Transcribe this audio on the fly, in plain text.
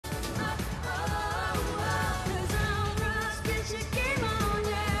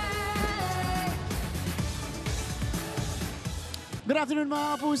Good afternoon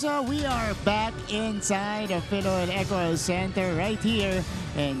mga kapuso. We are back inside of Philoel Eco Center right here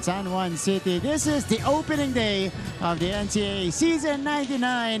in San Juan City. This is the opening day of the NCAA Season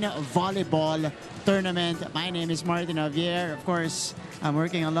 99 Volleyball Tournament. My name is Martin Javier. Of course, I'm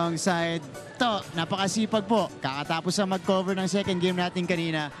working alongside napakasipag po. Kakatapos na mag-cover ng second game natin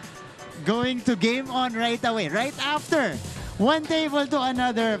kanina. Going to game on right away, right after. One table to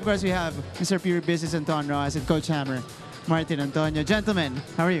another. Of course, we have Mr. Pure Business Anton Roxas and Coach Hammer, Martin Antonio. Gentlemen,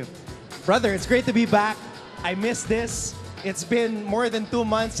 how are you? Brother, it's great to be back. I miss this. It's been more than 2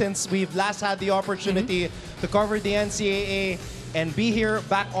 months since we've last had the opportunity to cover the NCAA and be here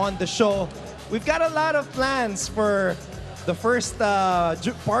back on the show. We've got a lot of plans for the first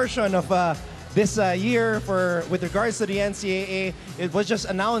portion of this year with regards to the NCAA. It was just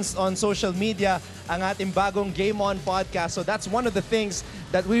announced on social media ang ating bagong Game On podcast. So that's one of the things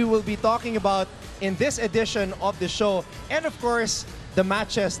that we will be talking about in this edition of the show. And of course, the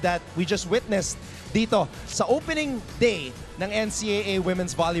matches that we just witnessed dito sa opening day ng NCAA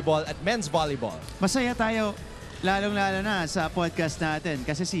Women's Volleyball at Men's Volleyball. Masaya tayo, lalong-lalo na sa podcast natin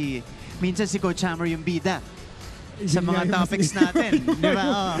kasi minsan si Coach Hammer yung bida sa mga topics natin. Di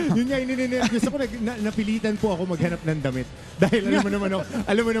ba? Yun nga, gusto ko napilitan po ako maghanap ng damit. Dahil alam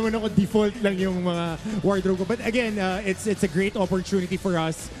mo naman ako, default lang yung mga wardrobe ko. But again, it's a great opportunity for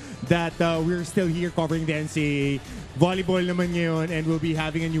us that we're still here covering the NCAA. Volleyball naman ngayon, and we'll be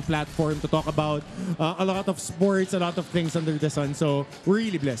having a new platform to talk about a lot of sports, a lot of things under the sun. So we're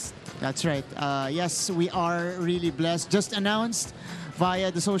really blessed. That's right. Yes, we are really blessed. Just announced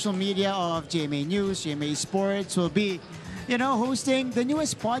via the social media of GMA News, GMA Sports will be, hosting the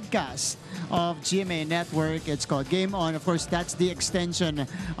newest podcast of GMA Network. It's called Game On. Of course, that's the extension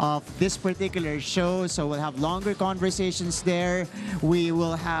of this particular show. So we'll have longer conversations there. We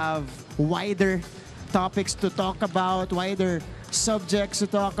will have wider topics to talk about, wider subjects to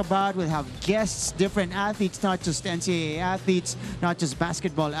talk about. We'll have guests, different athletes, not just NCAA athletes, not just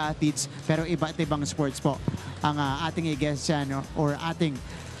basketball athletes, pero iba't ibang sports po ang ating i-guest yan or ating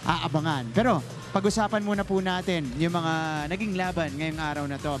aabangan. Pero pag-usapan muna po natin yung mga naging laban ngayong araw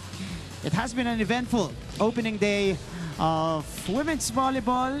na to. It has been an eventful opening day of women's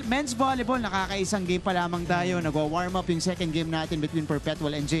volleyball. Men's volleyball, nakakaisang game pa lamang tayo. Nag-warm up yung second game natin between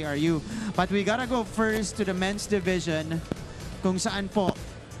Perpetual and JRU. But we gotta go first to the men's division kung saan po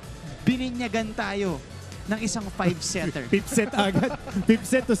bininyagan tayo ng isang 5-setter. Fifth set agad. Fifth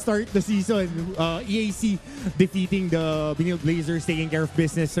set to start the season. EAC defeating the Benilde Blazers, taking care of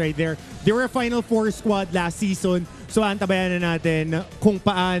business right there. They were a Final Four squad last season. So antabayan na natin kung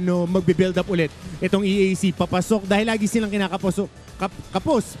paano magbe-build up ulit itong EAC papasok dahil lagi silang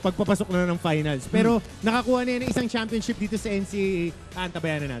kapos pagpapasok na ng finals. Pero nakakuha na yun ng isang championship dito sa NCAA.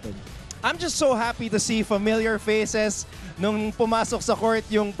 Antabayan na natin. I'm just so happy to see familiar faces nung pumasok sa court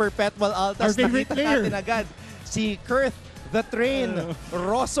yung Perpetual Altas. Our favorite player. Natin agad. Si Kurth, the Train,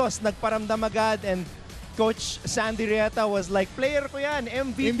 Rosos, nagparamdam agad, and Coach Sandy Rieta was like, player ko yan,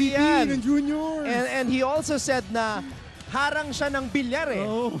 MVP yan. ng junior. And he also said na harang siya ng bilyar eh.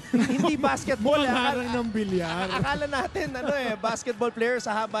 Oh. Hindi basketball. Harang ng bilyar. Akala natin basketball player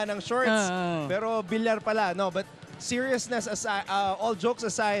sa haba ng shorts. Pero bilyar pala. No, but seriousness aside, all jokes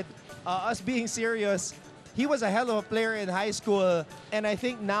aside, us being serious, he was a hell of a player in high school, and I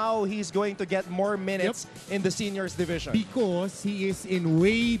think now he's going to get more minutes in the seniors division. Because he is in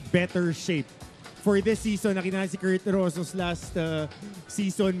way better shape. For this season, nakita si Kurt Rosos last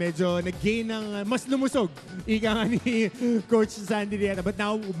season, medyo nag-gain ng mas lumusog. Ika nga ni Coach Sandy Rieta. But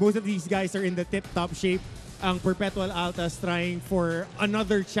now, most of these guys are in the tip-top shape. Ang Perpetual Altas trying for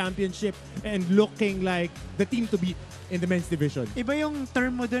another championship and looking like the team to beat in the men's division. Iba yung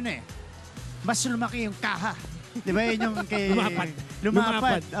term mo dun eh. Mas lumaki yung kaha. Di ba? Yun yung kay...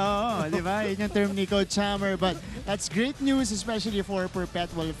 Lumapat. Oo, di ba? Yun yung term ni Coach Hammer. But that's great news, especially for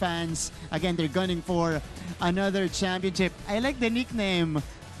Perpetual fans. Again, they're gunning for another championship. I like the nickname,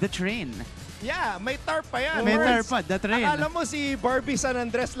 The Train. Yeah, may tarp pa yan. May tarp pa, The Train. Akala mo si Barbie San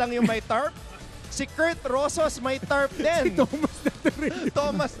Andres lang yung may tarp? Si Kurt Rosos may tarp din. Si Thomas the Train.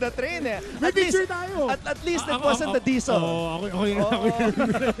 Thomas the Train eh. May picture tayo. At least it wasn't the diesel.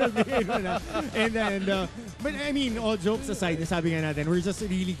 And then, but I mean, all jokes aside, sabi nga natin, we're just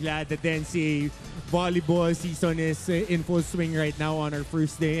really glad that the NCAA volleyball season is in full swing right now on our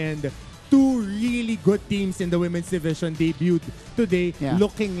first day. And two really good teams in the women's division debuted today,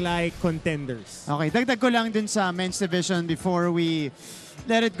 looking like contenders. Okay, dagdag ko lang dun sa men's division before we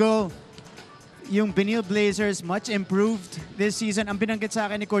let it go. yung Benilde Blazers, much improved this season. Ang binanggit sa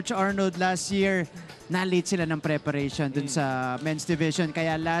akin ni Coach Arnold last year, na-late sila ng preparation dun sa men's division.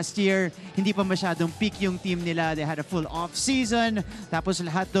 Kaya last year, hindi pa masyadong peak yung team nila. They had a full off-season. Tapos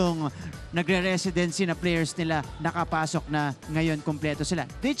lahat ng nagre-residency na players nila nakapasok na, ngayon kompleto sila.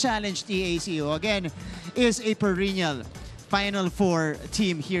 They challenged EAC, who again is a perennial Final Four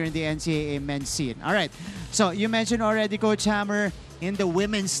team here in the NCAA men's scene. All right, so you mentioned already, Coach Hammer, in the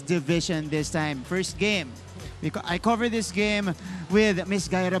women's division this time. First game. I covered this game with Miss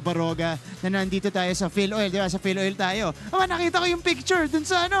Gaira Baroga na nandito tayo sa PhilOil. Di ba? Sa PhilOil tayo. Oh, nakita ko yung picture dun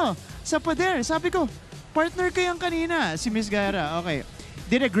sa sa pader. Sabi ko, partner ko yung kanina, si Miss Gaira. Okay.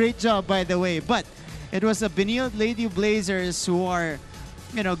 Did a great job, by the way. But it was the Benilde Lady Blazers who are,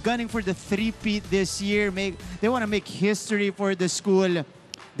 gunning for the three-peat this year. They want to make history for the school.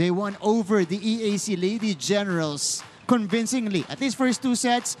 They won over the EAC Lady Generals convincingly. At least first two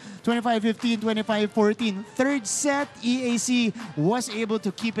sets, 25-15, 25-14. Third set, EAC was able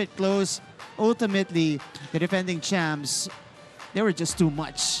to keep it close. Ultimately, the defending champs, they were just too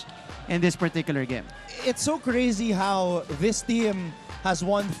much in this particular game. It's so crazy how this team has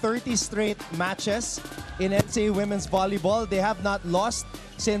won 30 straight matches in NCAA Women's Volleyball. They have not lost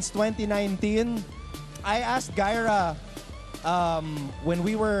since 2019. I asked Gaira when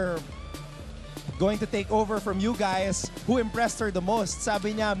we were going to take over from you guys, who impressed her the most?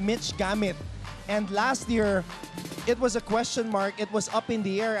 Sabi niya, Mitch Gamit. And last year, it was a question mark. It was up in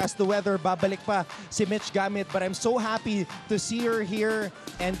the air as to whether babalik pa si Mitch Gamit. But I'm so happy to see her here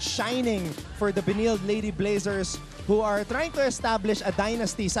and shining for the Benilde Lady Blazers, who are trying to establish a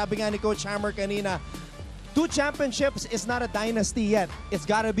dynasty. Sabi nga ni Coach Hammer kanina, 2 championships is not a dynasty yet. It's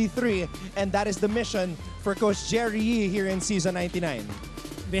gotta be 3. And that is the mission for Coach Jerry Yee here in season 99.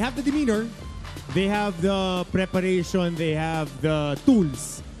 They have the demeanor. They have the preparation, they have the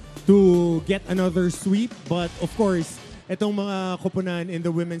tools to get another sweep. But of course, itong mga koponan in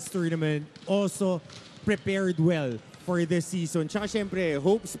the women's tournament also prepared well for this season. Tsaka syempre,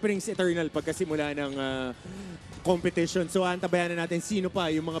 hope springs eternal pagkasimula ng competition. So antabayan na natin sino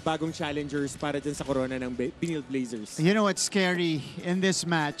pa yung mga bagong challengers para dyan sa corona ng Benilde Blazers. You know what's scary in this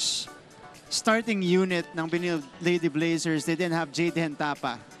match? Starting unit ng Benilde Lady Blazers, they didn't have Jade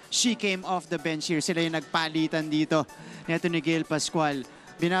Hentapa. She came off the bench here. Sila yung nagpalitan dito. Neto ni Gail Pascual.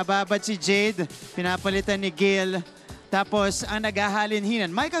 Binababad si Jade. Pinapalitan ni Gail. Tapos, ang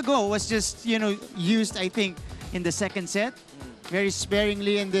naghahalin-hinan. Micah Go was just, used, I think, in the second set. Very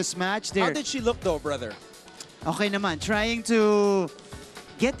sparingly in this match. How did she look though, brother? Okay naman. Trying to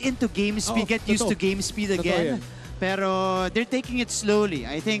get into game speed, get used to game speed again. Pero they're taking it slowly.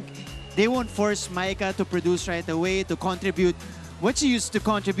 I think they won't force Micah to produce right away, to contribute what she used to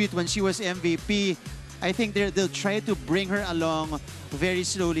contribute when she was MVP. I think they'll try to bring her along very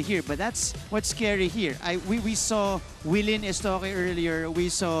slowly here. But that's what's scary here. We saw Willin Estoque earlier.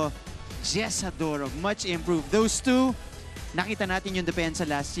 We saw Jess Hadorog, much improved. Those two, nakita natin yung depensa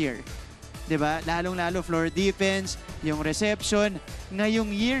last year. Diba? Lalong-lalo floor defense, yung reception.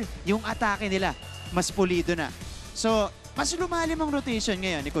 Ngayong year, yung atake nila, mas pulido na. So, mas lumalim ang rotation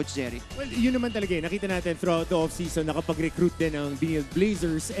ngayon ni Coach Jerry. Well, yun naman talaga eh. Nakita natin throughout the off-season, nakapag-recruit din ng Benilde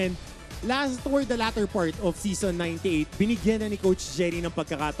Blazers. And toward the latter part of season 98, binigyan na ni Coach Jerry ng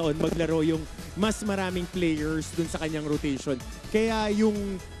pagkakataon maglaro yung mas maraming players dun sa kanyang rotation. Kaya yung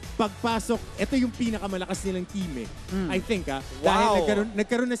pagpasok, ito yung pinakamalakas nilang team eh. I think dahil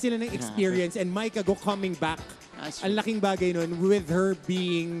nagkaroon na sila ng experience and Micah Go coming back. Ang laking bagay nun with her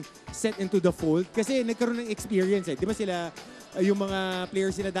being set into the fold kasi nagkaroon ng experience eh. Di ba sila, yung mga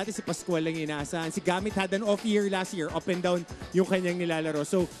players sila dati, si Pascual lang inaasahan. Si Gamit had an off year last year, up and down yung kanyang nilalaro.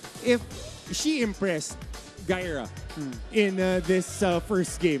 So if she impressed Gaira in this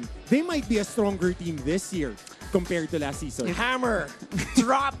first game, they might be a stronger team this year compared to last season. Hammer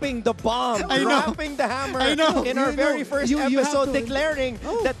dropping the bomb, dropping the hammer in our very first You episode, have to- declaring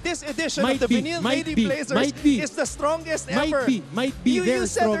that this edition Might of the be, Benilde might Lady be, Blazers might be. is the strongest Might ever. be You their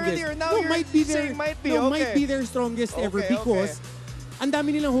said strongest. earlier, now you're saying might be, might be their strongest ever Okay, because ang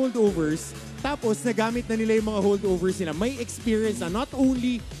dami nilang holdovers. Tapos nagamit na nila yung mga holdovers nila. May experience na not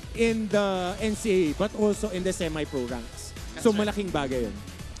only in the NCAA but also in the semi-pro ranks. So malaking bagay yun.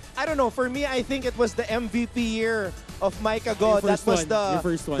 I don't know. For me, I think it was the MVP year of Micah Go. Your That first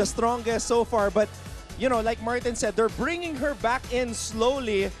was one. the strongest so far. But, like Martin said, they're bringing her back in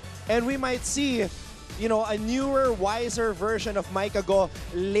slowly. And we might see, a newer, wiser version of Micah Go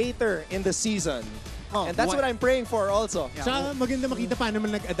later in the season. And that's what I'm praying for also. Saka maganda makita paano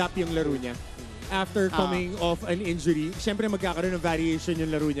naman nag-adapt yung laro niya. After coming off an injury, syempre magkakaroon ng variation yung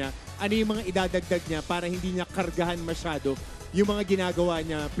laro niya. Ano yung mga idadagdag niya para hindi niya kargahan masyado yung mga ginagawa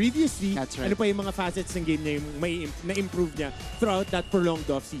niya previously, That's right. ano pa yung mga facets ng game niya yung may na-improve niya throughout that prolonged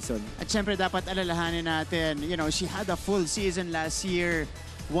off-season. At syempre dapat alalahanin natin, she had a full season last year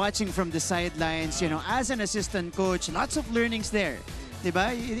watching from the sidelines, as an assistant coach, lots of learnings there.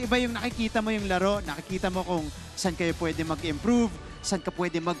 Diba? Iba yung nakikita mo yung laro, nakikita mo kung saan kayo pwede mag-improve, saan ka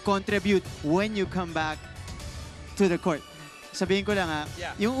pwede mag-contribute when you come back to the court. Sabihin ko lang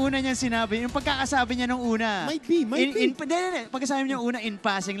yung una niyang sinabi, yung pagkakasabi niya nung una. Might be. Pagkasabi niya una, in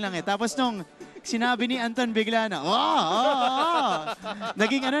passing lang Tapos nung sinabi ni Anton bigla na,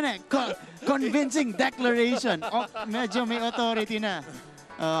 naging convincing declaration. Medyo may authority na.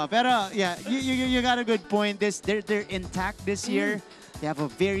 Pero you got a good point. They're intact this year. They have a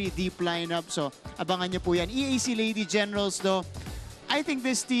very deep lineup. So abangan niyo po yan. EAC Lady Generals though, I think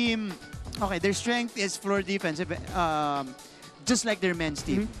this team, their strength is floor defense. Just like their men's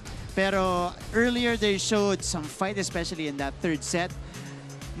team. Pero earlier they showed some fight, especially in that third set.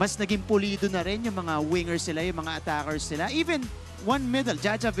 Mas naging pulido na rin yung mga wingers sila, yung mga attackers sila. Even one middle,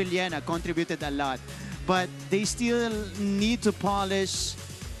 Jaja Villena contributed a lot. But they still need to polish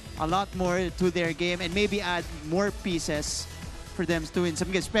a lot more to their game and maybe add more pieces for them to win some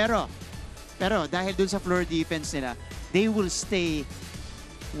games. Pero dahil dun sa floor defense nila, they will stay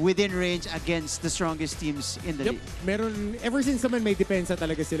within range against the strongest teams in the league. Meron, ever since naman may depensa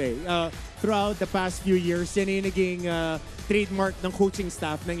talaga sila throughout the past few years, yan yung naging trademark ng coaching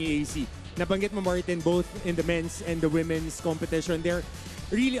staff ng EAC. Nabanggit mo, Martin, both in the men's and the women's competition, they're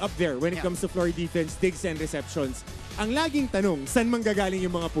really up there when it comes to floor defense, digs, and receptions. Ang laging tanong, saan manggagaling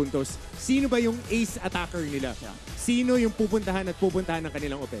yung mga puntos? Sino ba yung ace attacker nila? Sino yung pupuntahan ng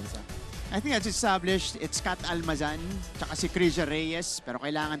kanilang opensa? I think that's established. It's Kat Almazan, tsaka si Crisia Reyes. Pero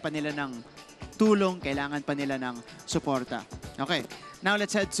kailangan pa nila ng tulong, kailangan pa nila ng suporta. Okay, now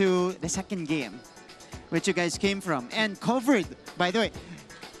let's head to the second game, which you guys came from and covered. By the way,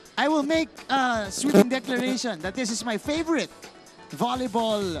 I will make a sweeping declaration that this is my favorite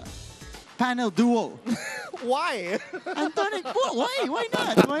volleyball panel duo. Why? Anton, why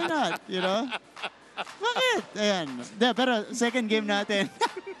not? Why not? Bakit? Ayan. Pero second game natin.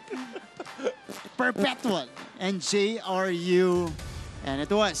 Perpetual and JRU. And it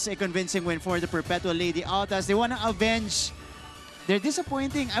was a convincing win for the Perpetual Lady Altas. They want to avenge their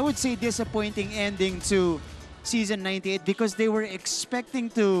disappointing ending to season 98 because they were expecting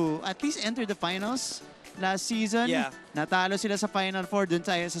to at least enter the finals last season. Yeah. Natalo sila sa Final Four dun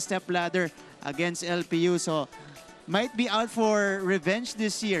tayo sa step ladder against LPU. So, might be out for revenge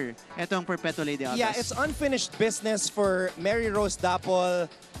this year, etong Perpetual Lady Altas. Yeah, it's unfinished business for Mary Rose Dapol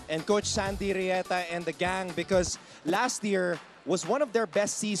and Coach Sandy Rieta and the gang because last year was one of their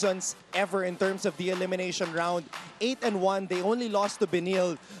best seasons ever in terms of the elimination round. 8-1, they only lost to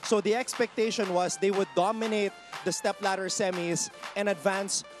Benilde. So the expectation was they would dominate the stepladder semis and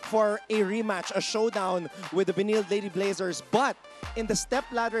advance for a rematch, a showdown with the Benilde Lady Blazers. But in the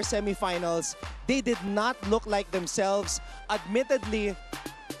stepladder semifinals, they did not look like themselves. Admittedly,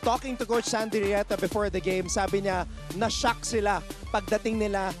 talking to Coach Sandy Rieta before the game, sabi niya, na-shock sila pagdating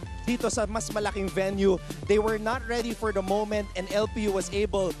nila dito sa mas malaking venue. They were not ready for the moment and LPU was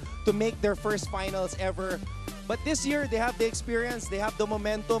able to make their first finals ever. But this year, they have the experience, they have the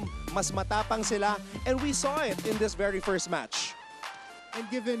momentum, mas matapang sila, and we saw it in this very first match. And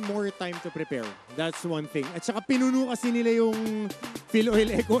given more time to prepare, that's one thing. At saka pinuno kasi nila yung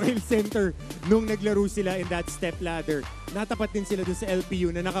PhilOil Eco Oil Center nung naglaro sila in that step ladder. Natapat din sila dun sa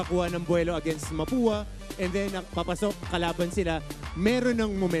LPU na nakakuha ng buwelo against Mapua and then papasok, kalaban sila, meron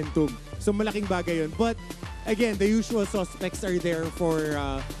ng momentum. So malaking bagay yun. But again, the usual suspects are there for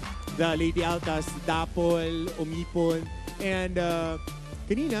the Lady Altas, Dapol, Umipon, and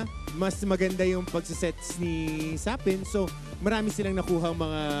kanina, mas maganda yung pagsasets ni Sapin. So marami silang nakuhang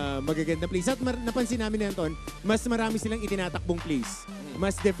mga magagandang plays. At napansin namin na Anton, mas marami silang itinatakbong plays.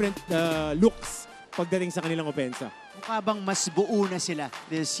 Mas different looks pagdating sa kanilang opensa. Mukha bang mas buo na sila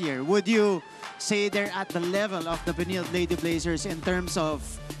this year? Would you say they're at the level of the Benilde Lady Blazers in terms of,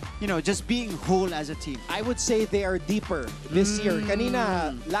 just being whole as a team? I would say they are deeper this year.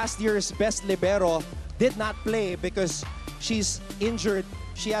 Kanina, last year's best libero did not play because she's injured.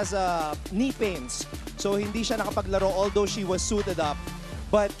 She has knee pains. So hindi siya nakapaglaro although she was suited up.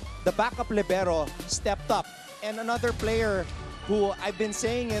 But the backup libero stepped up. And another player who I've been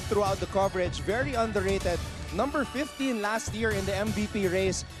saying it throughout the coverage, very underrated, number 15 last year in the MVP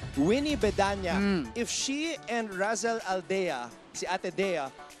race, Winnie Bedanya. If she and Razel Aldea, si Ate Dea,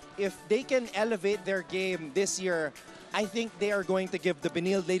 if they can elevate their game this year, I think they are going to give the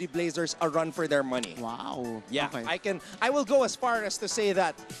Benilde Lady Blazers a run for their money. Wow. Yeah, Okay. I will go as far as to say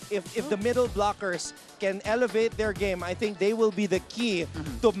that if the middle blockers can elevate their game, I think they will be the key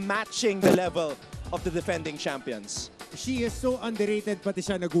to matching the level of the defending champions. She is so underrated, pati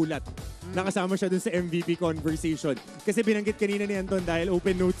siya nagulat. Nakasama siya dun sa MVP conversation. Kasi binanggit kanina ni Anton, dahil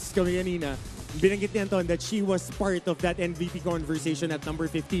open notes kami kanina, binanggit ni Anton that she was part of that MVP conversation at number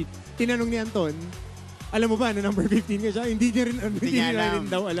 15. Tinanong ni Anton, alam mo ba na number 15 ka siya? Hindi niya rin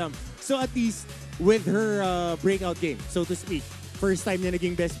daw alam. So at least with her breakout game, so to speak, first time niya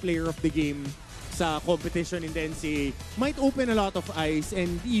naging best player of the game sa competition in the NCAA, might open a lot of eyes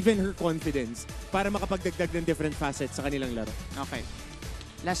and even her confidence para makapagdagdag ng different facets sa kanilang laro. Okay.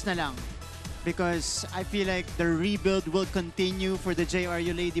 Last na lang. Because I feel like the rebuild will continue for the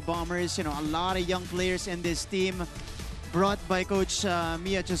JRU Lady Bombers. You know, a lot of young players in this team brought by Coach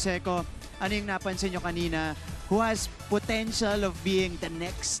Mia Joseco. Ano yung napansin nyo kanina? Who has potential of being the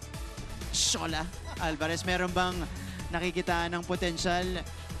next Shola Alvarez? Meron bang nakikita ng potential?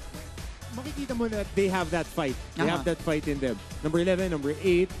 Makikita mo na they have that fight. They have that fight in them. Number 11, number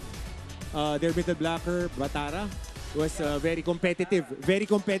 8, their middle blocker, Batara, was very competitive. Very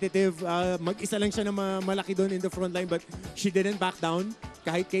competitive. Mag-isa lang siya na malaki doon in the front line, but she didn't back down.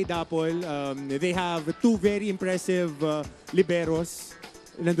 Kahit kay Dapol, they have two very impressive liberos.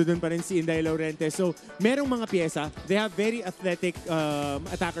 Nandoon pa rin si Inday Laurente. So, merong mga pyesa. They have very athletic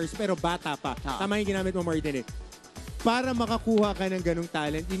attackers, pero bata pa. Tama yung ginamit mo, Martin, eh. Para makakuha ka ng ganong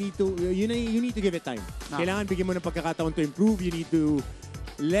talent, you need to give it time. Kailangan bigyan mo ng pagkakataon to improve. You need to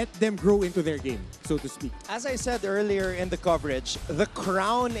let them grow into their game, so to speak. As I said earlier in the coverage, the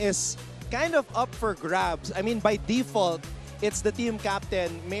crown is kind of up for grabs. I mean, by default, it's the team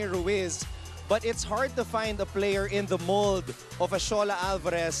captain, May Ruiz. But it's hard to find a player in the mold of a Shola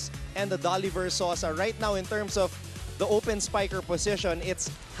Alvarez and the Dolly Versosa. Right now, in terms of the open spiker position,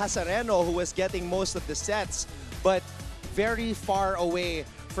 it's Hasareno who is getting most of the sets, but very far away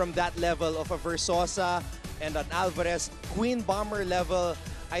from that level of a Versosa and an Alvarez. Queen Bomber level,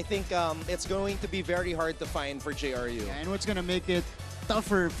 I think it's going to be very hard to find for JRU. Yeah, and what's gonna make it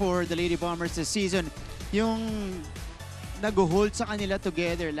tougher for the Lady Bombers this season, yung nag-hold sa kanila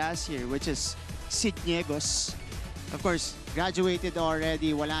together last year, which is Sid Niegos. Of course, graduated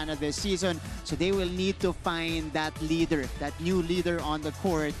already, wala na this season. So they will need to find that leader, that new leader on the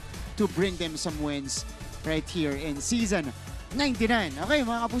court to bring them some wins right here in season 99. Okay,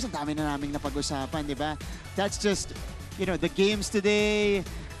 mga kapuso, dami na naming napag-usapan, di ba? That's just, you know, the games today.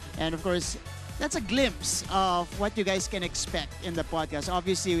 And of course, that's a glimpse of what you guys can expect in the podcast.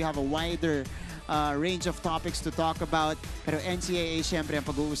 Obviously, we have a wider range of topics to talk about. Pero NCAA, syempre, ang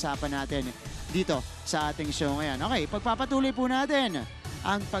pag-uusapan natin dito sa ating show ngayon. Okay, pagpapatuloy po natin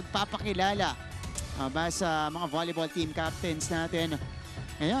ang pagpapakilala sa mga volleyball team captains natin.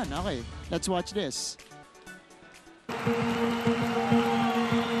 Ngayon, okay, let's watch this.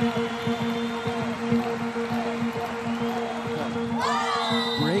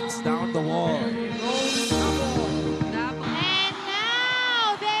 Breaks down the wall.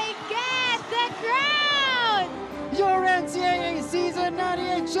 Your NCAA Season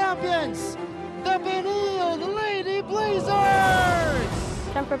 98 champions, the Benilde Lady Blazers!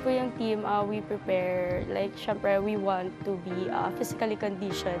 Siyempre po yung team, we prepare, like, siyempre we want to be physically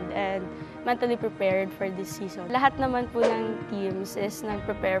conditioned and mentally prepared for this season. Lahat naman po ng teams is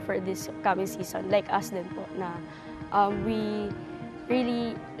nag-prepare for this coming season, like us din po, na we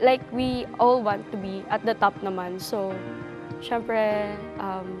really, like, we all want to be at the top naman. So, siyempre,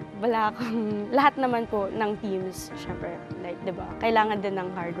 lahat naman po ng teams, siyempre, like, di ba, kailangan din ng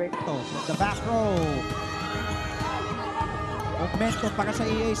hard work. The back row. Momentum para sa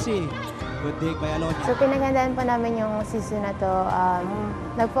EAC. Good dig by Alonia. So, pinaghandaan po namin yung season na to.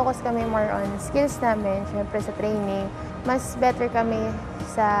 Nag-focus kami more on skills namin, siyempre sa training. Mas better kami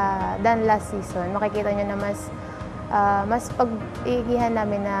than last season. Makikita nyo na mas pag-iigihan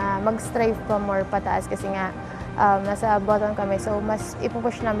namin na mag-strive pa more pataas kasi nga, nasa bottom kami, so mas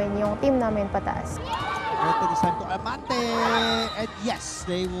ipupush namin yung team namin pataas. Ito this time to Amante. And yes,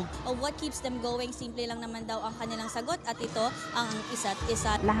 they will. What keeps them going, simple lang naman daw ang kanilang sagot at ito ang isa't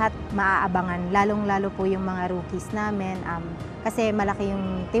isa. Lahat maaabangan, lalong-lalo po yung mga rookies namin kasi malaki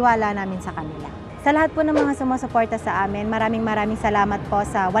yung tiwala namin sa kanila. Sa lahat po ng mga sumusuporta sa amin, maraming salamat po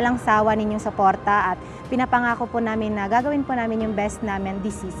sa walang sawa ninyong suporta at pinapangako po namin na gagawin po namin yung best namin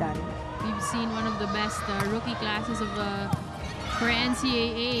this season. We've seen one of the best rookie classes for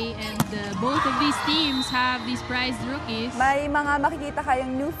NCAA and both of these teams have these prized rookies. May mga makikita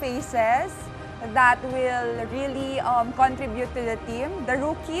kayong new faces that will really contribute to the team. The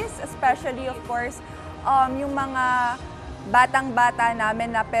rookies, especially of course, yung mga batang-bata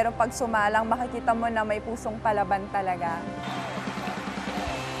namin na pero pag sumalang, makikita mo na may pusong palaban talaga.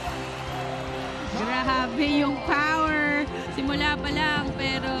 Grabe yung power. Simula pa lang,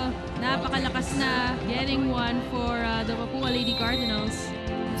 pero napakalakas na. Getting one for the Perpetual Lady Cardinals.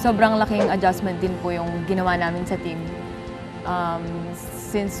 Sobrang laking adjustment din po yung ginawa namin sa team.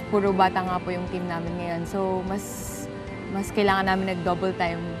 Since puro bata nga po yung team namin ngayon. So, mas kailangan namin nag-double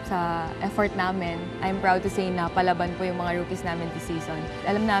time sa effort namin. I'm proud to say na palaban po yung mga rookies namin this season.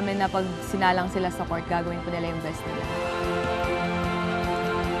 Alam namin na pag sinalang sila sa court, gagawin po nila yung best nila.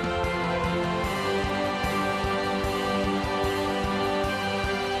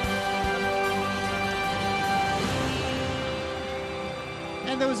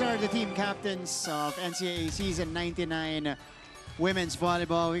 And those are the team captains of NCAA Season 99 Women's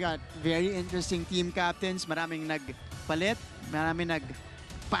Volleyball. We got very interesting team captains. Maraming nagpalit, maraming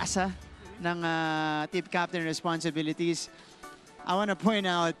nagpasa ng team captain responsibilities. I want to point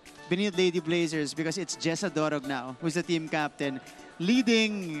out Benilde Lady Blazers because it's Jessa Dorog now who's the team captain,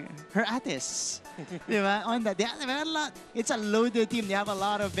 leading her ates. Diba? On that, they have a lot. It's a loaded team. They have a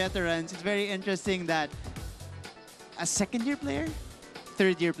lot of veterans. It's very interesting that a second-year player,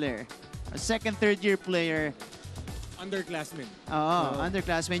 third-year player, a second, third-year player. Underclassmen.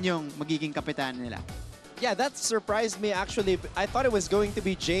 Underclassmen yung magiging kapitan nila. Yeah, that surprised me actually. I thought it was going to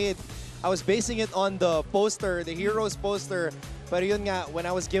be Jade. I was basing it on the poster, the Heroes poster. Pero yun nga, when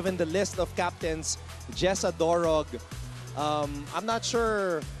I was given the list of captains, Jessa Dorog, I'm not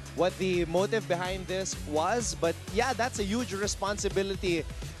sure what the motive behind this was, but yeah, that's a huge responsibility,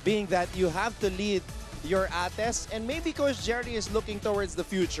 being that you have to lead your ates, and maybe Coach Jerry is looking towards the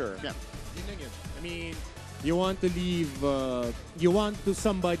future. Yeah. I mean, you want to leave, you want to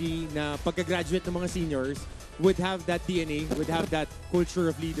somebody na pagka-graduate ng mga seniors would have that DNA, would have that culture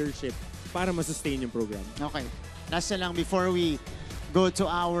of leadership para ma-sustain yung program. Okay. Last na lang before we go to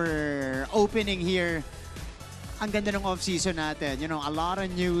our opening here. Ang ganda ng off-season natin. You know, a lot of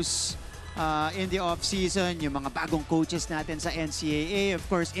news in the off-season. Yung mga bagong coaches natin sa NCAA. Of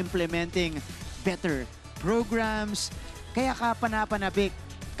course, implementing better programs. Kaya kapanapanabik,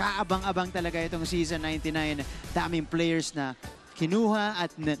 kaabang-abang talaga itong season 99. Daming players na kinuha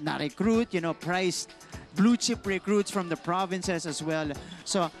at na-recruit, you know, priced blue chip recruits from the provinces as well.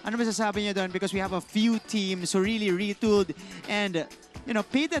 So, ano masasabi niyo doon? Because we have a few teams who really retooled and, you know,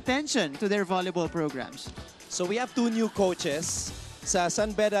 paid attention to their volleyball programs. So we have two new coaches sa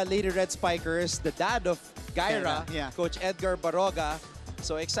San Beda Lady Red Spikers, the dad of Gaira, Coach Edgar Baroga.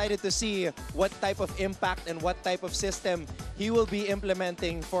 So excited to see what type of impact and what type of system he will be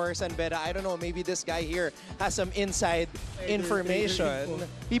implementing for San Beda. I don't know, maybe this guy here has some inside information.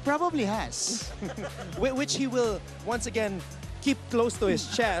 He probably has. Which he will, once again, keep close to his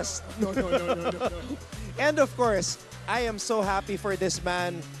chest. No. And of course, I am so happy for this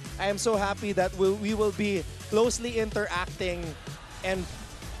man. I am so happy that we will be closely interacting and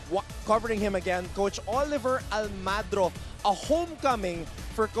covering him again. Coach Oliver Almadro, a homecoming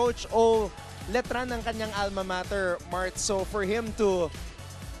for Coach O. Letran ng kanyang alma mater, Mart. So for him to,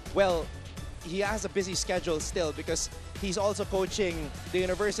 well, he has a busy schedule still because he's also coaching the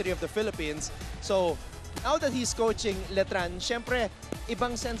University of the Philippines. So now that he's coaching Letran, syempre,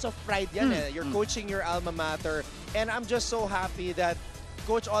 ibang sense of pride yan eh. You're coaching your alma mater. And I'm just so happy that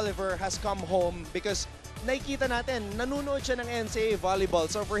Coach Oliver has come home because nakikita natin, nanunood siya ng NCAA volleyball.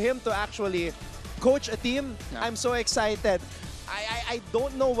 So for him to actually coach a team, I'm so excited. I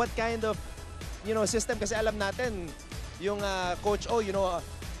don't know what kind of, you know, system kasi alam natin yung Coach O, you know,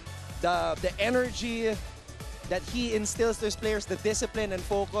 the energy that he instills to his players, the discipline and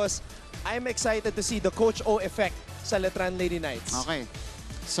focus. I'm excited to see the Coach O effect sa Letran Lady Knights. Okay.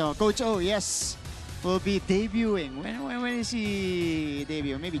 So Coach O, yes, will be debuting. When is he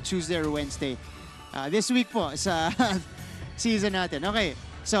debut? Maybe Tuesday or Wednesday. This week po sa season natin. Okay.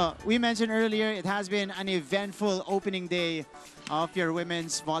 So, we mentioned earlier, it has been an eventful opening day of your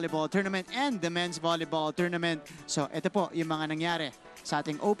women's volleyball tournament and the men's volleyball tournament. So, ito po yung mga nangyari sa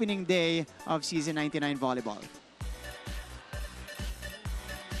ating opening day of Season 99 Volleyball.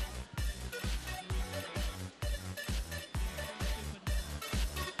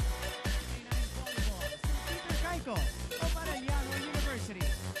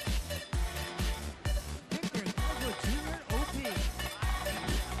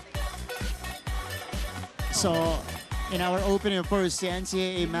 So, in our opening, of course, the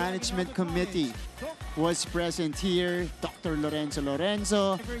NCAA Management Committee was present here. Dr.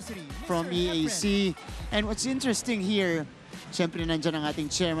 Lorenzo from EAC. And what's interesting here, syempre nandiyan ang ating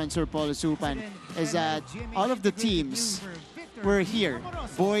chairman, Sir Paul Supan, is that all of the teams were here.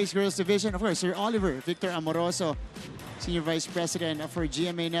 Boys, girls division, of course, Sir Oliver, Victor Amoroso, Senior Vice President for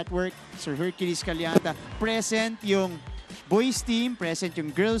GMA Network, Sir Hercules Calianta. Present yung boys team, present yung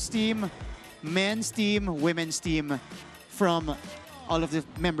girls team, men's team, women's team from all of the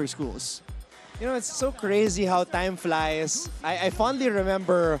member schools. You know, it's so crazy how time flies. I fondly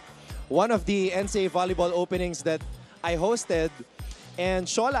remember one of the NCAA volleyball openings that I hosted, and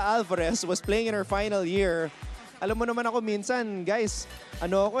Shola Alvarez was playing in her final year. Alam mo naman ako minsan, guys,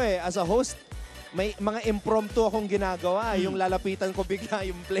 as a host, may mga impromptu akong ginagawa. Yung lalapitan ko bigla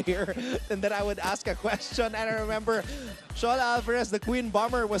yung player. And then I would ask a question. And I remember Shola Alvarez, the Queen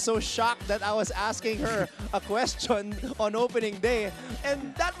Bomber, was so shocked that I was asking her a question on opening day.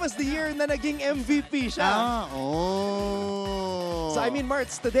 And that was the year na naging MVP siya. So I mean,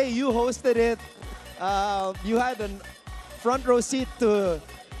 Martz, today you hosted it. You had a front row seat to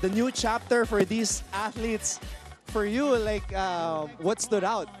the new chapter for these athletes. For you, like, what stood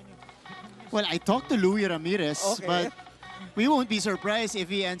out? Well, I talked to Louis Ramirez, Okay. but we won't be surprised if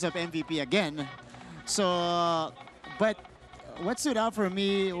he ends up MVP again. So, but what stood out for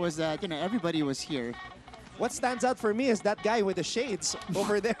me was that, everybody was here. What stands out for me is that guy with the shades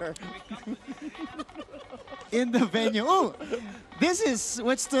over there. In the venue. Oh, this is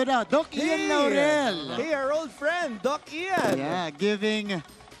what stood out. Doc Ian Laurel. Hey, our old friend, Doc Ian. Yeah, giving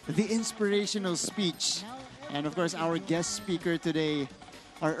the inspirational speech. And of course, our guest speaker today,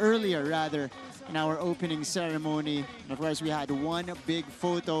 or earlier rather, in our opening ceremony. And of course, we had one big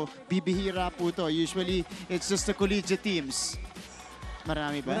photo. Bibihira po to. Usually, it's just the collegiate teams.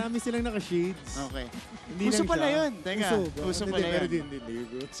 Marami ba? Marami silang naka-shades. Okay. Hindi Uso lang pala siya. yun. Teka, uso pala Pero yun.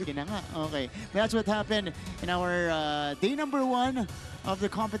 din. Sige na nga. Okay. That's what happened in our day number 1 of the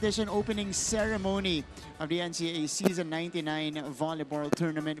competition opening ceremony of the NCAA Season 99 Volleyball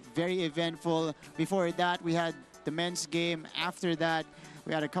Tournament. Very eventful. Before that, we had the men's game. After that,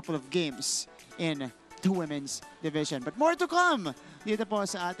 we had a couple of games in the women's division. But more to come dito po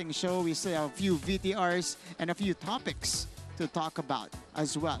sa ating show. We still have a few VTRs and a few topics to talk about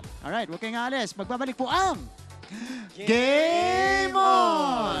as well. All right, huwag kayong alis. Magbabalik po ang Game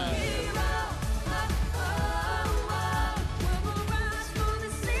On!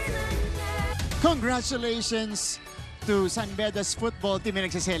 Congratulations to San Beda's football team na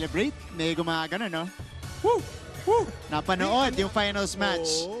nagse-celebrate. May gumagano, no? Woo! Woo! Napanood yung finals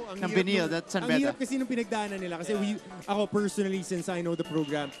match ng Benilde at San Ang Beda. hirap kasi nung pinagdaanan nila. Kasi ako personally, since I know the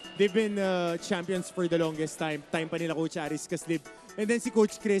program, they've been champions for the longest time. Time pa nila Coach Aris Caslib. And then si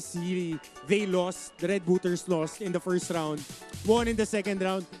Coach Chris, they lost. The Red Booters lost in the first round. Won in the second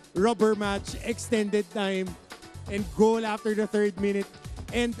round. Rubber match, extended time, and goal after the 3rd minute.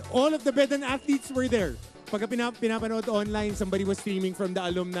 And all of the Bedan athletes were there. Pagka pinapanood online, somebody was streaming from the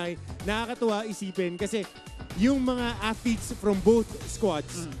alumni. Nakakatuwa isipin kasi yung mga athletes from both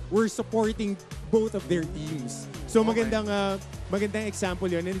squads were supporting both of their teams. So magandang example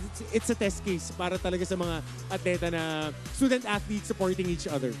yun. And it's a test case para talaga sa mga atleta na student athletes supporting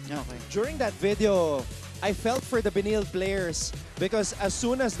each other. Okay. During that video, I felt for the Benilde players because as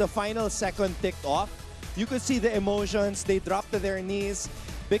soon as the final second ticked off, you could see the emotions. They dropped to their knees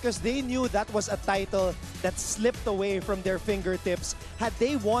because they knew that was a title that slipped away from their fingertips. Had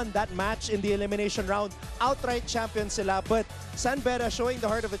they won that match in the elimination round, outright champions sila. But San Beda showing the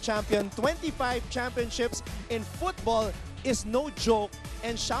heart of a champion. 25 championships in football is no joke.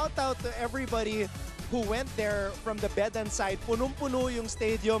 And shout out to everybody who went there from the Bedan side. Punong-puno yung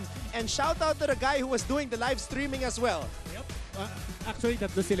stadium. And shout out to the guy who was doing the live streaming as well. Actually,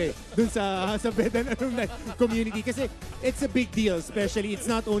 tatlo sila dun sa Bedan alumni community. Kasi it's a big deal, especially it's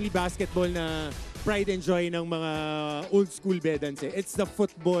not only basketball na pride and joy ng mga old school Bedans. It's the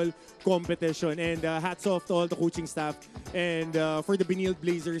football competition. And hats off to all the coaching staff and for the Benilde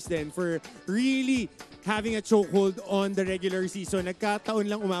Blazers then for really having a chokehold on the regular season. Nagkataon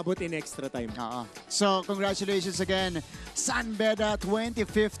lang umabot in extra time. So, congratulations again, San Beda,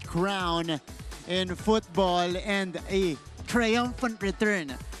 25th crown in football and a triumphant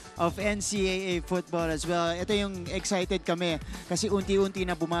return of NCAA football as well. Ito yung excited kami kasi unti-unti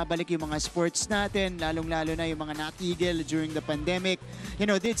na bumabalik yung mga sports natin, lalong-lalo na yung mga natigil during the pandemic. You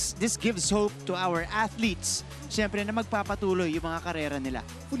know, this gives hope to our athletes. Siyempre na magpapatuloy yung mga karera nila.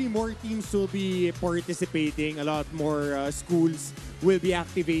 Hopefully, more teams will be participating. A lot more schools will be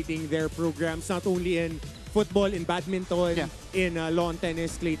activating their programs, not only in football, in badminton, in lawn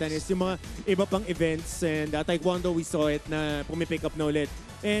tennis, clay tennis, yung mga iba pang events. And taekwondo, we saw it na pumipick up na ulit.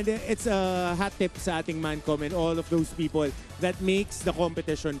 And it's a hat tip sa ating Mancom and all of those people that makes the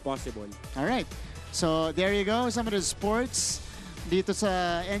competition possible. All right. So there you go. Some of the sports dito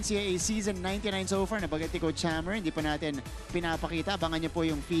sa NCAA Season 99 so far. Nabagati Coach Hammer. Hindi pa natin pinapakita. Abangan niyo po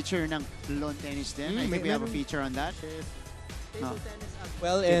yung feature ng lawn tennis din. I think we have a feature on that. Table tennis as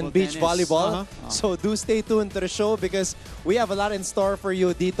well, and beach volleyball. So do stay tuned to the show because we have a lot in store for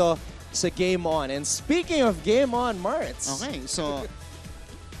you dito sa Game On. And speaking of Game On, Marts. Okay, so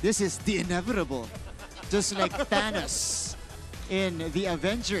this is the inevitable. Just like Thanos in the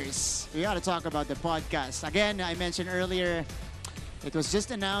Avengers. We got to talk about the podcast. Again, I mentioned earlier, it was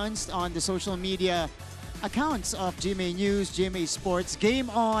just announced on the social media accounts of GMA News, GMA Sports,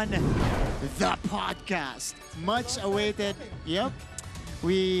 Game On, the podcast. Much awaited. Yep.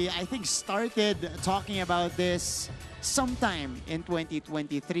 We, I think, started talking about this sometime in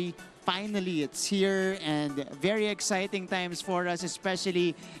 2023. Finally, it's here and very exciting times for us,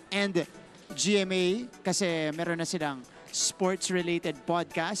 especially and GMA kasi meron na silang sports-related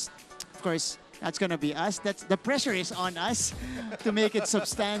podcast. Of course, that's gonna be us. The pressure is on us to make it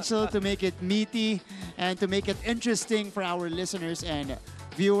substantial, to make it meaty, and to make it interesting for our listeners and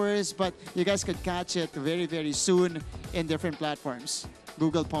viewers. But you guys could catch it very, very soon in different platforms.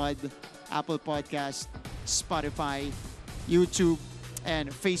 Google Pod, Apple Podcast, Spotify, YouTube, and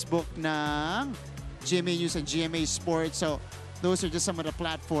Facebook ng GMA News and GMA Sports. So those are just some of the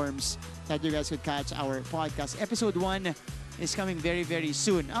platforms that you guys could catch our podcast. Episode 1 is coming very, very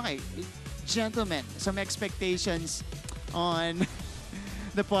soon. Okay, gentlemen, some expectations on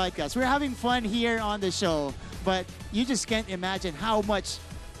the podcast. We're having fun here on the show, but you just can't imagine how much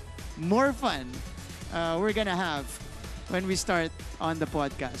more fun we're gonna have when we start on the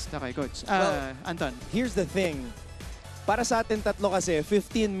podcast. Okay, Coach. Anton. Here's the thing. Para sa atin tatlo kasi,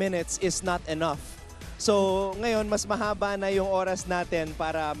 15 minutes is not enough. So, ngayon, mas mahaba na yung oras natin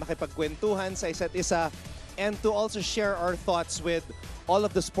para makipagkwentuhan sa isa't isa and to also share our thoughts with all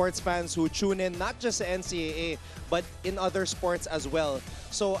of the sports fans who tune in, not just sa NCAA, but in other sports as well.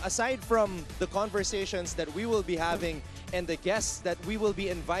 So, aside from the conversations that we will be having and the guests that we will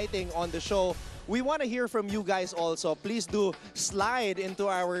be inviting on the show, we want to hear from you guys also. Please do slide into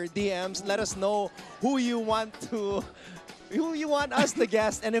our DMs. Let us know who you want us to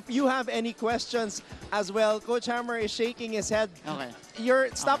guest. And if you have any questions as well, Coach Hammer is shaking his head. Okay.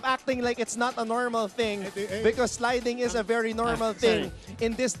 Stop acting like it's not a normal thing because sliding is a very normal thing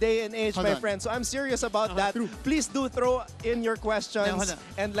in this day and age, my friend. So I'm serious about that. Please do throw in your questions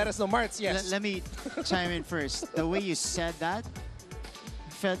and let us know. Marts, yes. Let me chime in first. The way you said that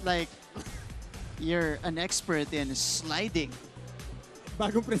felt like you're an expert in sliding.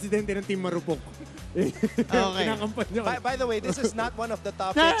 Bagong presidente ng Team Marupok. Okay. By the way, this is not one of the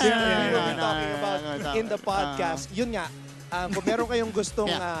topics we will be talking about in the podcast. Yun nga, kung meron kayong gustong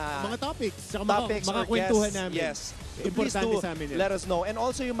mga topics, or guests, namin. yes, Importante please do sa amin. let us know. And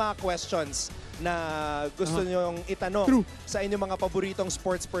also yung mga questions na gusto nyong itanong sa inyong mga paboritong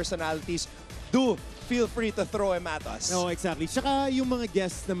sports personalities, do feel free to throw them at us. No, exactly. Tsaka yung mga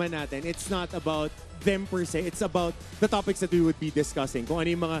guests naman natin, it's not about them per se. It's about the topics that we would be discussing. Kung ano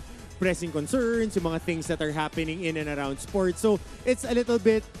yung mga pressing concerns, yung mga things that are happening in and around sports. So, it's a little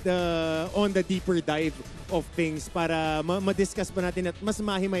bit on the deeper dive of things para ma-discuss pa natin at mas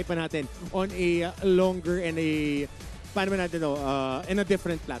mahimay pa natin on a longer and in a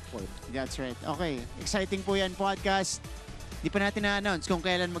different platform. That's right. Okay. Exciting po yan podcast. Di pa natin na-announce kung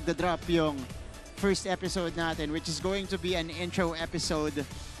kailan magda-drop yung first episode natin, which is going to be an intro episode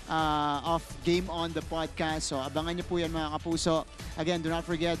of Game On the Podcast. So abangan niyo po yan mga kapuso. Again, do not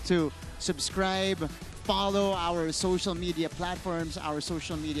forget to subscribe, follow our social media platforms, our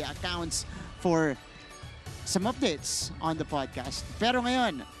social media accounts for some updates on the podcast. Pero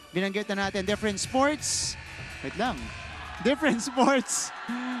ngayon, binanggit na natin different sports. Wait lang. Different sports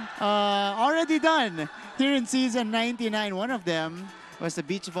already done here in season 99. One of them was the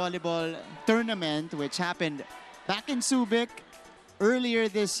beach volleyball tournament, which happened back in Subic earlier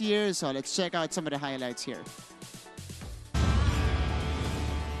this year. So let's check out some of the highlights here.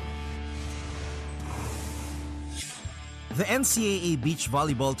 The NCAA Beach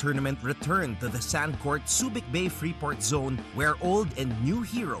Volleyball Tournament returned to the Sandcourt Subic Bay Freeport Zone where old and new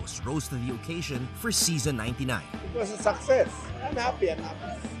heroes rose to the occasion for season 99. It was a success. I'm happy.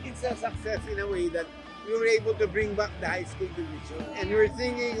 It's a success in a way that we were able to bring back the high school division and we're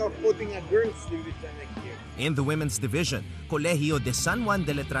thinking of putting a girls division next year. In the women's division, Colegio de San Juan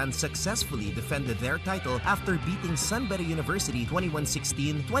de Letran successfully defended their title after beating Sunbury University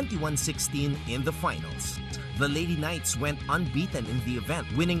 21-16, 21-16 in the finals. The Lady Knights went unbeaten in the event,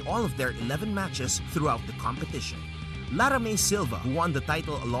 winning all of their 11 matches throughout the competition. Lara May Silva, who won the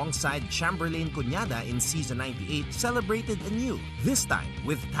title alongside Chamberlain Cunyada in season 98, celebrated anew, this time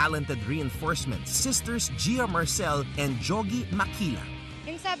with talented reinforcements, sisters Gia Marcel and Jogi Makila.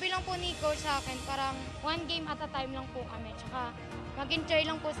 Yung sabi lang po ni Coach sa akin, parang one game at a time lang po kami. Tsaka mag-enjoy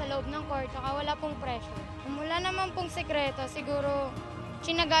lang po sa loob ng court, tsaka wala pong pressure. Wala naman pong sekreto, siguro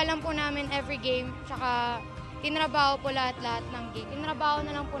sinaga lang po namin every game, tsaka tinrabaho po lahat-lahat ng game. Tinrabaho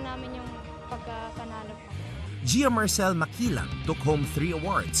na lang po namin yung pagkapanalo po. Gia Marcel Makilang took home 3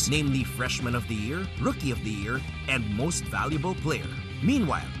 awards, namely Freshman of the Year, Rookie of the Year, and Most Valuable Player.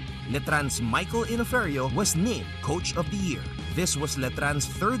 Meanwhile, Letran's Michael Inoferio was named Coach of the Year. This was Letran's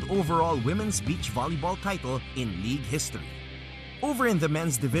 3rd overall women's beach volleyball title in league history. Over in the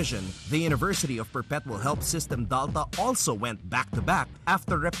men's division, the University of Perpetual Health System Dalta also went back-to-back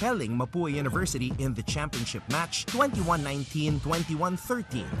after repelling Mapua University in the championship match 21-19,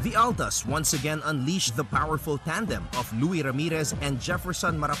 21-13. The Altas once again unleashed the powerful tandem of Louis Ramirez and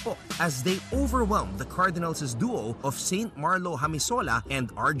Jefferson Marapok as they overwhelmed the Cardinals' duo of St. Marlo Hamisola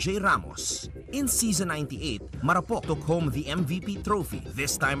and RJ Ramos. In season 98, Marapok took home the MVP trophy.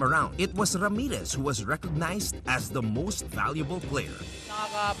 This time around, it was Ramirez who was recognized as the most valuable player.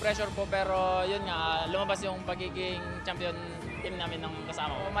 Nakaka-pressure po pero yun nga, lumabas yung pagiging champion team namin ng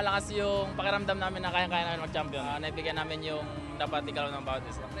kasama ko. Malakas yung pakiramdam namin na kaya-kaya namin mag-champion. Naibigyan namin yung dapat ikalaw ng bawat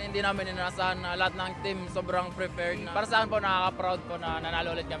isa. Hindi namin inaasahan na lahat ng team sobrang prepared. Para sa akin po, nakaka-proud po na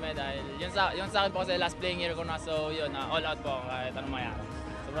nanalo ulit kami dahil yun sa akin po kasi last playing year ko na, so yun, all out po kahit anong mangyari.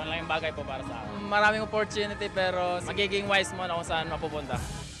 Sobrang laking bagay po para sa akin. Maraming opportunity pero magiging wise mo na kung saan mapupunta.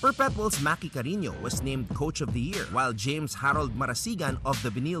 Perpetual's Maki Carino was named Coach of the Year, while James Harold Marasigan of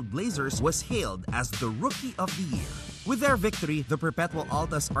the Benilde Blazers was hailed as the Rookie of the Year. With their victory, the Perpetual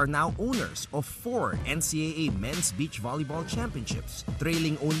Altas are now owners of 4 NCAA Men's Beach Volleyball Championships,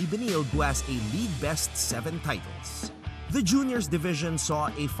 trailing only Benilde, who has a league-best 7 titles. The juniors division saw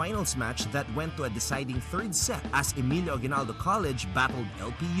a finals match that went to a deciding 3rd set as Emilio Aguinaldo College battled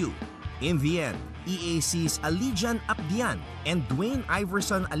LPU. In the end, EAC's Alijan Apdian and Dwayne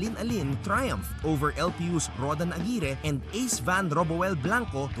Iverson Alin-Alin triumphed over LPU's Rodan Aguirre and Ace Van Roboel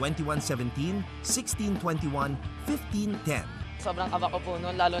Blanco 21-17, 16-21, 15-10. Sobrang kaba ko po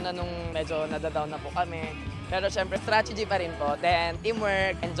noon, lalo na nung medyo nadadown na po kami. Pero syempre, strategy pa rin po. Then,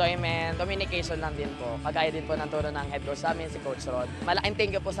 teamwork, enjoyment, communication lang din po. Kagaya din po ng turo ng head coach sa amin, si Coach Rod. Malaking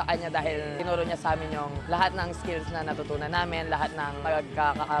thank you po sa kanya dahil tinuro niya sa amin yung lahat ng skills na natutunan namin, lahat ng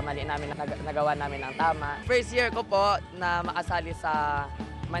pagkakamali namin na nagawa namin ng tama. First year ko po na makasali sa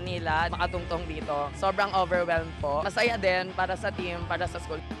Manila, makatungtong dito. Sobrang overwhelmed po. Masaya din para sa team, para sa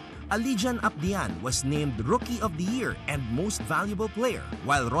school. Alijan Apdian was named Rookie of the Year and Most Valuable Player,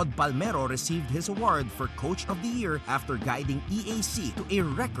 while Rod Palmero received his award for Coach of the Year after guiding EAC to a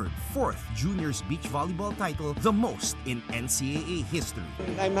record 4th Juniors Beach Volleyball title, the most in NCAA history.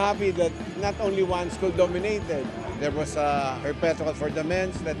 I'm happy that not only one school dominated. There was a Perpetual for the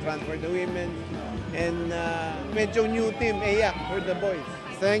men's, Letran for the women, and medyo new team, AYAC for the boys.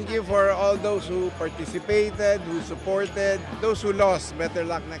 Thank you for all those who participated, who supported, those who lost. Better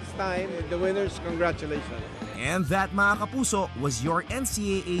luck next time. The winners, congratulations. And that, mga kapuso, was your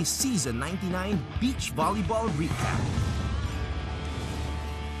NCAA Season 99 Beach Volleyball Recap.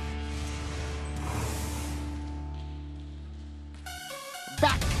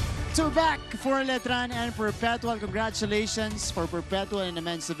 Back to back for Letran and Perpetual. Congratulations for Perpetual in the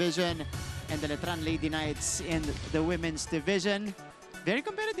men's division and the Letran Lady Knights in the women's division. Very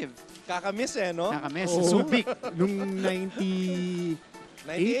competitive. Kakamiss no? Kakamiss. Oo. Subik. Nung 98,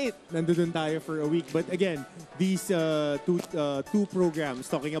 nandun tayo for a week. But again, these two programs,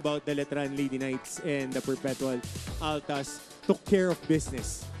 talking about the Letran Lady Knights and the Perpetual Altas, took care of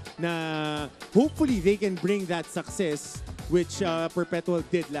business. Na hopefully they can bring that success which Perpetual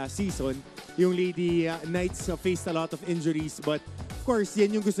did last season. Yung Lady Knights faced a lot of injuries, but of course, yan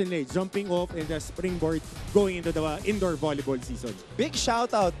yung gusto nila, jumping off and the springboard going into the indoor volleyball season. Big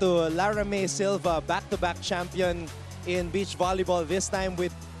shout out to Lara May Silva, back-to-back champion in beach volleyball, this time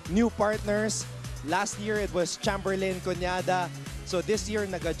with new partners. Last year, it was Chamberlain Cunyada. So this year,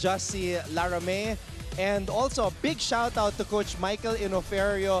 nag-adjust si Lara May. And also, big shout out to Coach Michael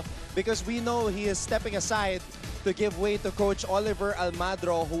Inoferio because we know he is stepping aside to give way to Coach Oliver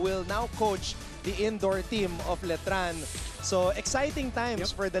Almadro, who will now coach the indoor team of Letran. So, exciting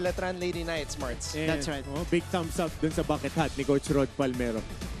times for the Letran Lady Knights, Marts. And, that's right. Oh, big thumbs up dun sa bucket hat ni Coach Rod Palmero.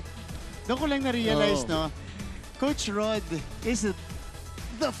 Doon ko lang na-realize, no? Coach Rod is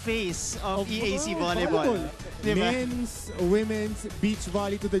the face of EAC volleyball. Diba? Men's, women's, beach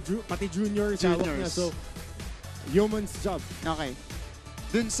volley to the pati juniors. Niya. So, yeoman's job. Okay.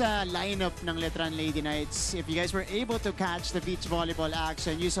 dun sa lineup ng Letran Lady Knights. If you guys were able to catch the beach volleyball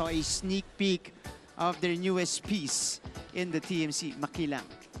action, you saw a sneak peek of their newest piece in the TMC, Makilang.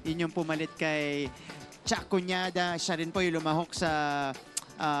 Yun yung pumalit kay Chak Cunyada. Siya rin po yung lumahok sa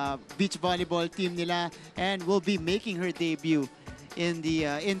beach volleyball team nila and will be making her debut in the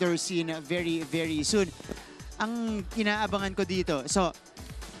indoor scene very, very soon. Ang inaabangan ko dito, so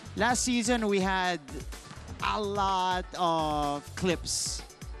last season we had a lot of clips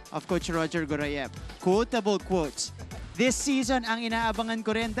of Coach Roger Goroyev. Quotable quotes. This season, ang inaabangan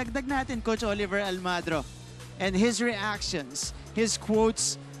ko rin, dagdag natin Coach Oliver Almadro and his reactions, his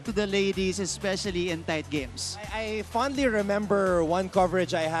quotes to the ladies, especially in tight games. I fondly remember one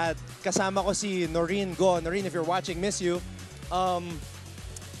coverage I had. Kasama ko si Noreen Go. Noreen, if you're watching, miss you.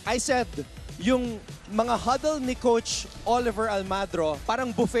 I said, yung mga huddle ni Coach Oliver Almadro,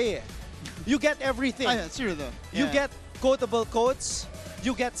 parang buffet. You get everything. That's true though. You get quotable quotes,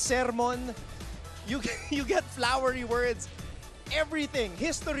 you get sermon, you get flowery words, everything.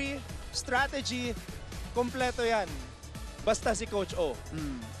 History, strategy, kompleto yan. Basta si Coach O.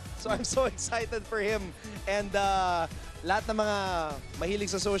 So I'm so excited for him. And lahat ng mga mahilig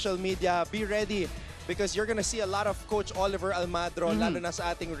sa social media, be ready because you're gonna see a lot of Coach Oliver Almadro, lalo na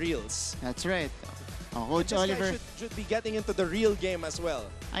sa ating reels. That's right. Coach This Oliver guy should be getting into the real game as well.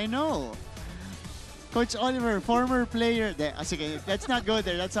 I know. Coach Oliver, former player. Sige, let's not go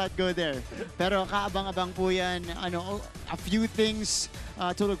there. Let's not go there. Pero kaabang-abang po yan. A few things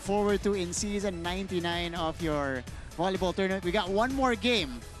to look forward to in season 99 of your volleyball tournament. We got one more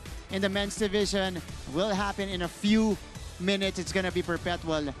game in the men's division. Will happen in a few minutes. It's gonna be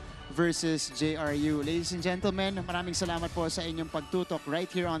Perpetual versus JRU. Ladies and gentlemen, maraming salamat po sa inyong pagtutok right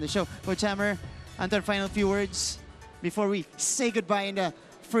here on the show. Coach Hammer, Anton, final few words before we say goodbye in the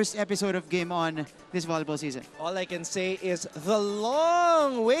first episode of Game On this volleyball season. All I can say is the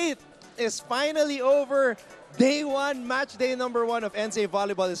long wait is finally over. Day one, match day number 1 of NCAA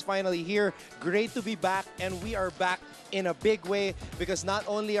Volleyball is finally here. Great to be back, and we are back in a big way because not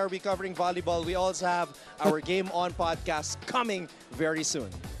only are we covering volleyball, we also have our Game On podcast coming very soon.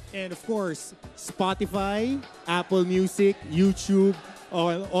 And of course, Spotify, Apple Music, YouTube,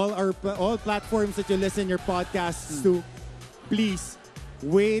 all platforms that you listen your podcasts to, please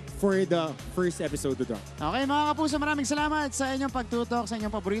wait for the first episode to drop. Okay mga kapuso, maraming salamat sa inyong pagtutok sa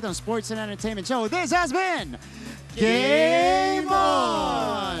inyong paboritong sports and entertainment show. This has been Game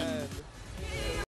On!